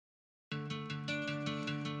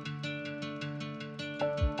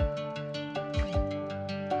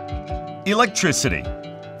Electricity.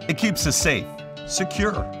 It keeps us safe,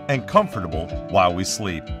 secure, and comfortable while we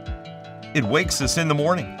sleep. It wakes us in the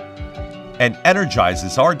morning and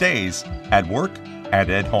energizes our days at work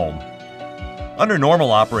and at home. Under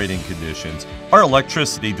normal operating conditions, our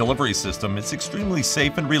electricity delivery system is extremely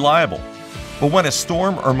safe and reliable. But when a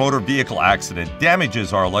storm or motor vehicle accident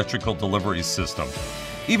damages our electrical delivery system,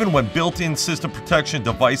 even when built-in system protection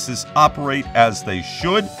devices operate as they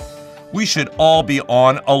should, we should all be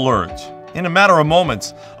on alert. In a matter of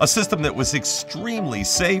moments, a system that was extremely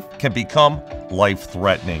safe can become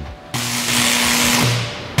life-threatening.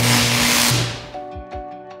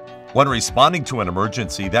 When responding to an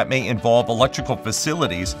emergency that may involve electrical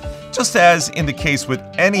facilities, just as in the case with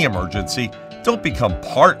any emergency, don't become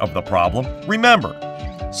part of the problem. Remember,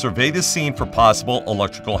 survey the scene for possible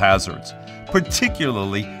electrical hazards,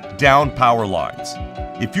 particularly down power lines.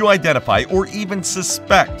 If you identify or even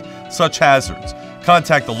suspect such hazards,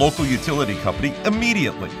 contact the local utility company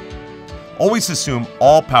immediately. Always assume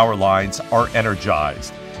all power lines are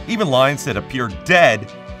energized. Even lines that appear dead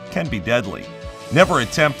can be deadly. Never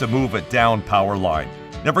attempt to move a down power line.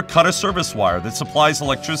 Never cut a service wire that supplies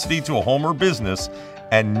electricity to a home or business,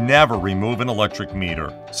 and never remove an electric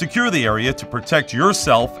meter. Secure the area to protect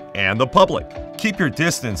yourself and the public. Keep your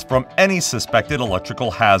distance from any suspected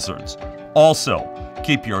electrical hazards. Also,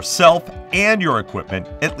 keep yourself and your equipment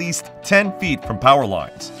at least 10 feet from power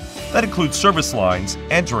lines. That includes service lines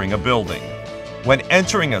entering a building. When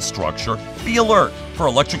entering a structure, be alert for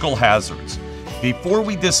electrical hazards. Before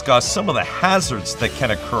we discuss some of the hazards that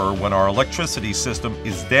can occur when our electricity system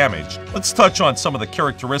is damaged, let's touch on some of the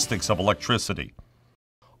characteristics of electricity.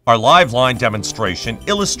 Our live line demonstration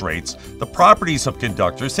illustrates the properties of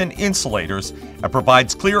conductors and insulators and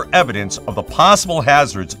provides clear evidence of the possible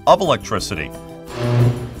hazards of electricity.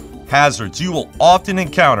 Hazards you will often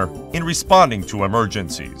encounter in responding to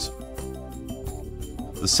emergencies.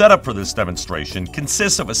 The setup for this demonstration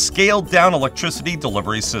consists of a scaled-down electricity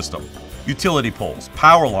delivery system, utility poles,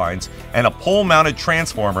 power lines, and a pole-mounted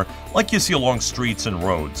transformer like you see along streets and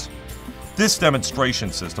roads. This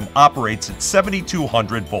demonstration system operates at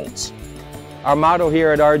 7,200 volts. Our motto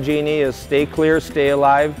here at RG&E is stay clear, stay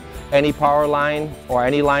alive. Any power line or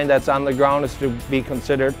any line that's on the ground is to be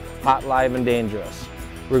considered hot, live, and dangerous.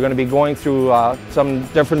 We're going to be going through some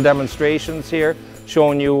different demonstrations here,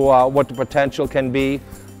 showing you what the potential can be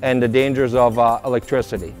and the dangers of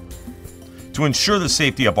electricity. To ensure the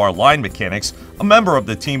safety of our line mechanics, a member of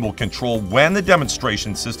the team will control when the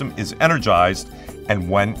demonstration system is energized and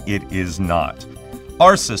when it is not.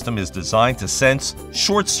 Our system is designed to sense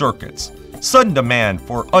short circuits, sudden demand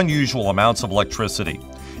for unusual amounts of electricity.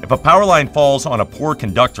 If a power line falls on a poor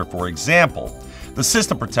conductor, for example, the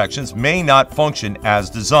system protections may not function as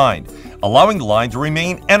designed, allowing the line to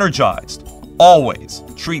remain energized. Always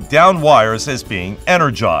treat down wires as being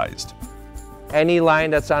energized. Any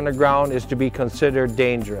line that's on the ground is to be considered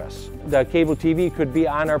dangerous. The cable TV could be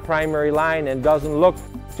on our primary line and doesn't look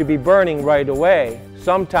to be burning right away.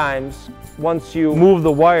 Sometimes, once you move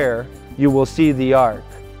the wire, you will see the arc.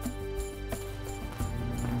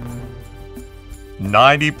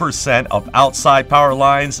 90% of outside power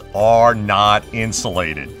lines are not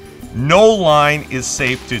insulated. No line is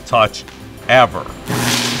safe to touch ever.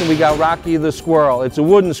 So we got Rocky the squirrel. It's a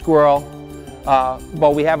wooden squirrel,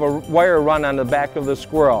 but we have a wire run on the back of the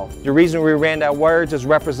squirrel. The reason we ran that wire just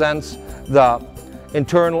represents the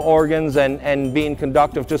internal organs and being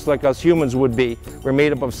conductive just like us humans would be. We're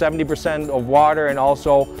made up of 70% of water and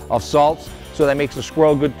also of salts, so that makes a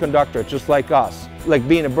squirrel a good conductor, just like us. Like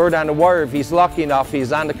being a bird on the wire, if he's lucky enough,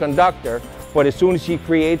 he's on the conductor, but as soon as he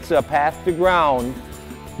creates a path to ground,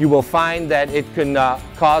 you will find that it can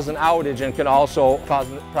cause an outage and can also cause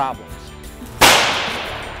problems.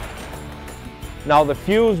 Now the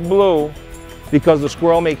fuse blew because the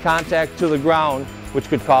squirrel made contact to the ground, which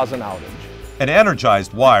could cause an outage. An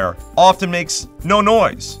energized wire often makes no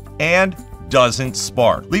noise and doesn't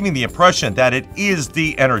spark, leaving the impression that it is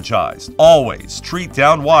de-energized. Always treat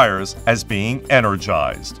down wires as being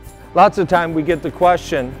energized. Lots of time we get the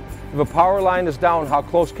question, if a power line is down, how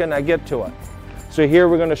close can I get to it? So here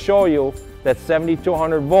we're going to show you that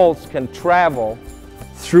 7,200 volts can travel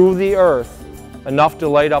through the earth enough to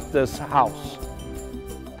light up this house.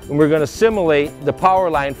 And we're going to simulate the power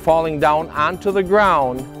line falling down onto the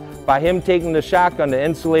ground by him taking the shotgun, the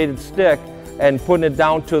insulated stick, and putting it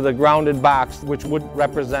down to the grounded box, which would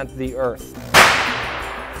represent the earth.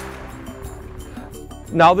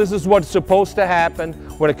 Now this is what's supposed to happen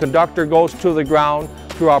when a conductor goes to the ground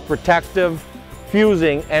through our protective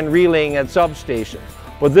fusing and relaying at substations.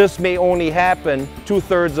 But this may only happen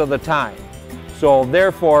 2/3 of the time. So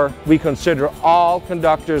therefore, we consider all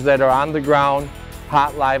conductors that are on the ground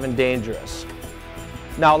hot, live, and dangerous.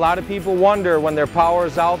 Now, a lot of people wonder when their power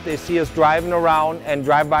is out, they see us driving around and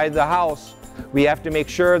drive by the house. We have to make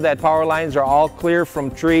sure that power lines are all clear from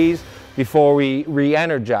trees before we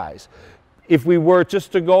re-energize. If we were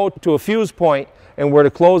just to go to a fuse point and were to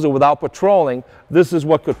close it without patrolling, this is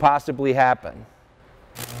what could possibly happen.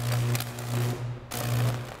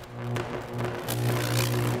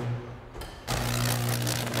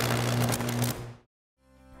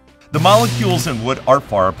 The molecules in wood are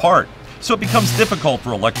far apart, so it becomes difficult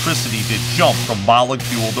for electricity to jump from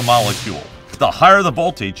molecule to molecule. The higher the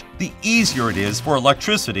voltage, the easier it is for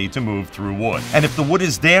electricity to move through wood. And if the wood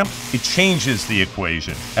is damp, it changes the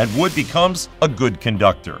equation, and wood becomes a good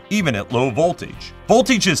conductor, even at low voltage.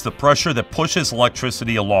 Voltage is the pressure that pushes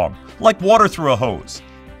electricity along, like water through a hose.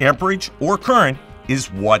 Amperage, or current, is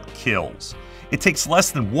what kills. It takes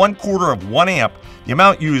less than 1/4 of 1 amp, the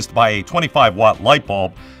amount used by a 25-watt light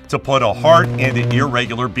bulb, to put a heart into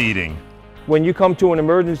irregular beating. When you come to an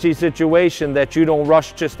emergency situation, that you don't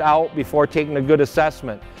rush just out before taking a good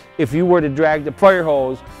assessment. If you were to drag the fire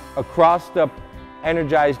hose across the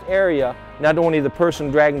energized area, not only the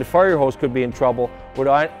person dragging the fire hose could be in trouble,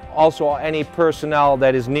 but also any personnel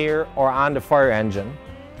that is near or on the fire engine.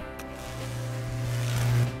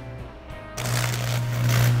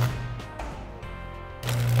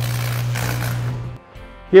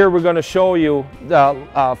 Here we're going to show you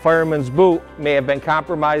the fireman's boot may have been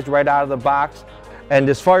compromised right out of the box, and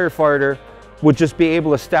this firefighter would just be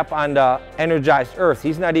able to step on the energized earth.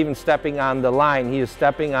 He's not even stepping on the line, he is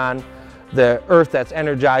stepping on the earth that's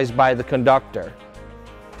energized by the conductor.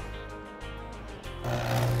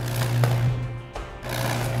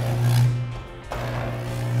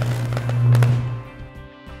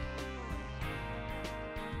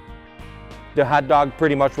 The hot dog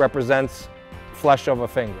pretty much represents flesh of a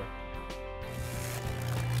finger.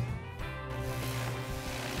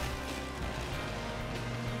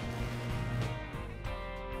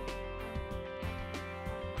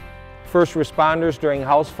 First responders during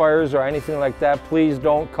house fires or anything like that, please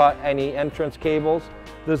don't cut any entrance cables.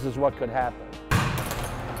 This is what could happen.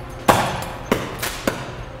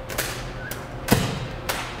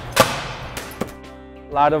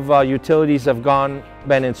 A lot of utilities have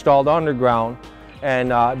been installed underground,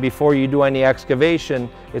 and before you do any excavation,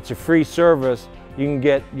 it's a free service. You can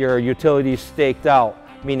get your utilities staked out,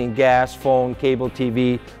 meaning gas, phone, cable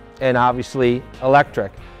TV, and obviously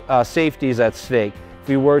electric. Safety is at stake. If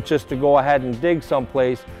you were just to go ahead and dig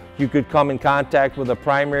someplace, you could come in contact with a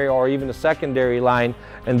primary or even a secondary line,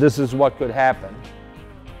 and this is what could happen.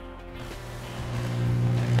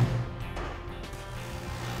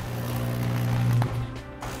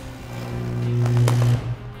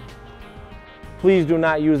 Please do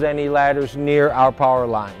not use any ladders near our power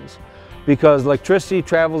lines, because electricity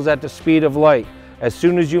travels at the speed of light. As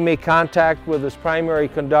soon as you make contact with this primary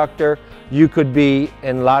conductor, you could be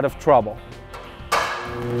in a lot of trouble.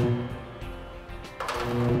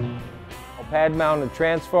 A pad-mounted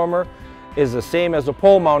transformer is the same as a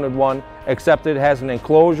pole-mounted one, except it has an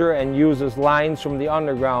enclosure and uses lines from the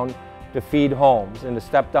underground to feed homes and to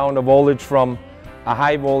step down the voltage from a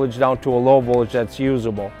high voltage down to a low voltage that's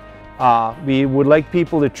usable. We would like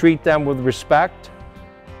people to treat them with respect.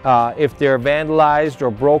 If they're vandalized or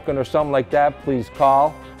broken or something like that, please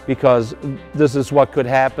call, because this is what could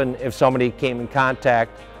happen if somebody came in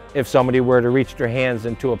contact, if somebody were to reach their hands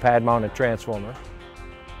into a pad-mounted transformer.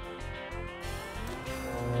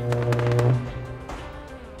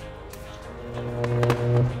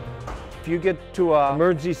 If you get to an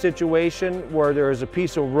emergency situation where there is a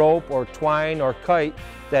piece of rope or twine or kite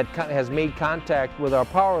that has made contact with our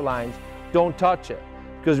power lines, don't touch it,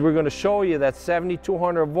 because we're going to show you that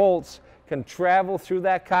 7,200 volts can travel through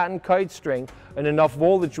that cotton kite string, and enough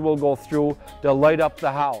voltage will go through to light up the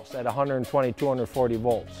house at 120, 240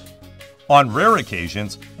 volts. On rare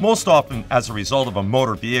occasions, most often as a result of a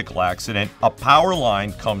motor vehicle accident, a power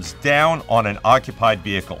line comes down on an occupied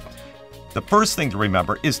vehicle. The first thing to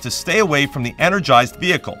remember is to stay away from the energized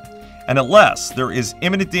vehicle, and unless there is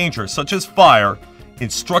imminent danger such as fire,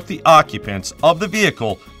 instruct the occupants of the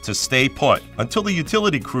vehicle to stay put until the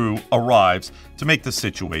utility crew arrives to make the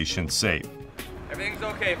situation safe. Everything's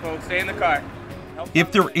okay, folks. Stay in the car.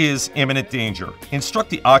 If there is imminent danger, instruct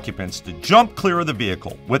the occupants to jump clear of the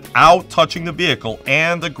vehicle without touching the vehicle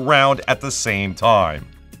and the ground at the same time.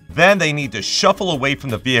 Then they need to shuffle away from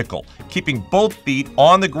the vehicle, keeping both feet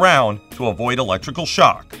on the ground to avoid electrical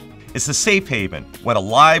shock. It's a safe haven when a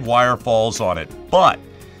live wire falls on it, but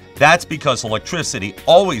that's because electricity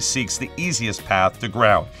always seeks the easiest path to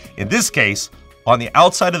ground. In this case, on the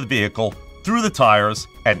outside of the vehicle through the tires,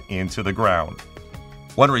 and into the ground.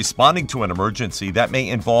 When responding to an emergency that may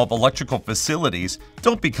involve electrical facilities,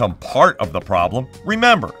 don't become part of the problem.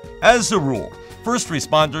 Remember, as a rule, first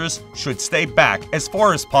responders should stay back as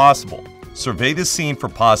far as possible. Survey the scene for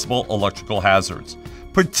possible electrical hazards,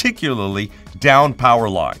 particularly down power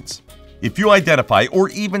lines. If you identify or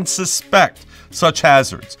even suspect such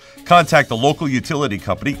hazards, contact the local utility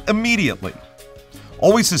company immediately.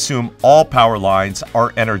 Always assume all power lines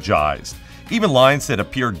are energized. Even lines that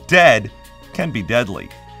appear dead can be deadly.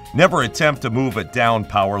 Never attempt to move a down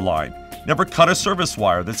power line. Never cut a service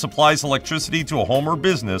wire that supplies electricity to a home or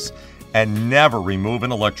business, and never remove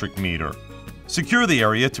an electric meter. Secure the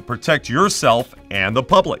area to protect yourself and the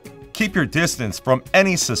public. Keep your distance from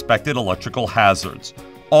any suspected electrical hazards.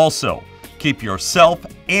 Also, keep yourself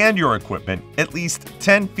and your equipment at least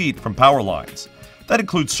 10 feet from power lines. That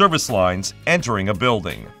includes service lines entering a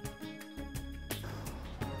building.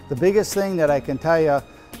 The biggest thing that I can tell you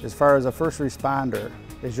as far as a first responder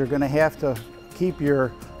is you're going to have to keep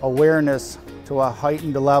your awareness to a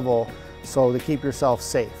heightened level so to keep yourself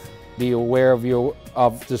safe. Be aware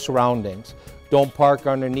of the surroundings. Don't park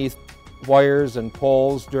underneath wires and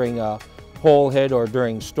poles during a pole hit or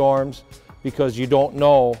during storms, because you don't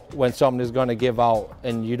know when something is going to give out,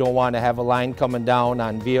 and you don't want to have a line coming down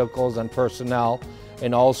on vehicles and personnel.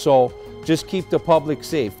 And also just keep the public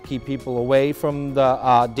safe, keep people away from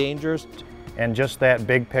the dangers. And just that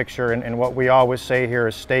big picture, and what we always say here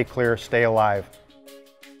is stay clear, stay alive.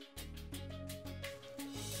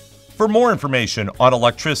 For more information on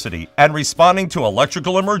electricity and responding to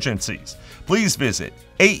electrical emergencies, please visit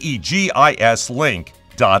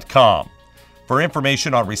aegislink.com. For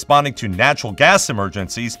information on responding to natural gas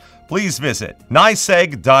emergencies, please visit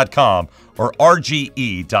NYSEG.com or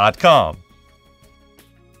RGE.com.